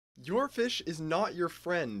Your fish is not your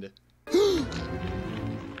friend.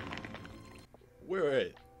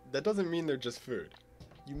 Wait, that doesn't mean they're just food.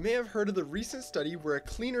 You may have heard of the recent study where a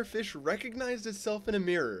cleaner fish recognized itself in a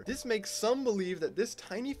mirror. This makes some believe that this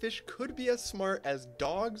tiny fish could be as smart as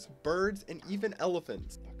dogs, birds, and even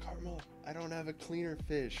elephants. But Carmel, I don't have a cleaner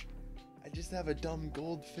fish. I just have a dumb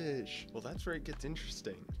goldfish. Well, that's where it gets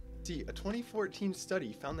interesting. See, a 2014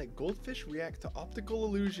 study found that goldfish react to optical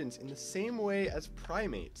illusions in the same way as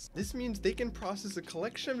primates. This means they can process a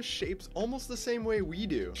collection of shapes almost the same way we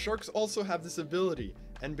do. Sharks also have this ability,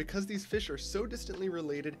 and because these fish are so distantly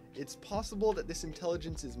related, it's possible that this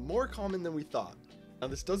intelligence is more common than we thought. Now,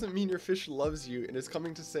 this doesn't mean your fish loves you and is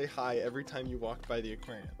coming to say hi every time you walk by the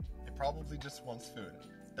aquarium. It probably just wants food.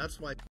 That's why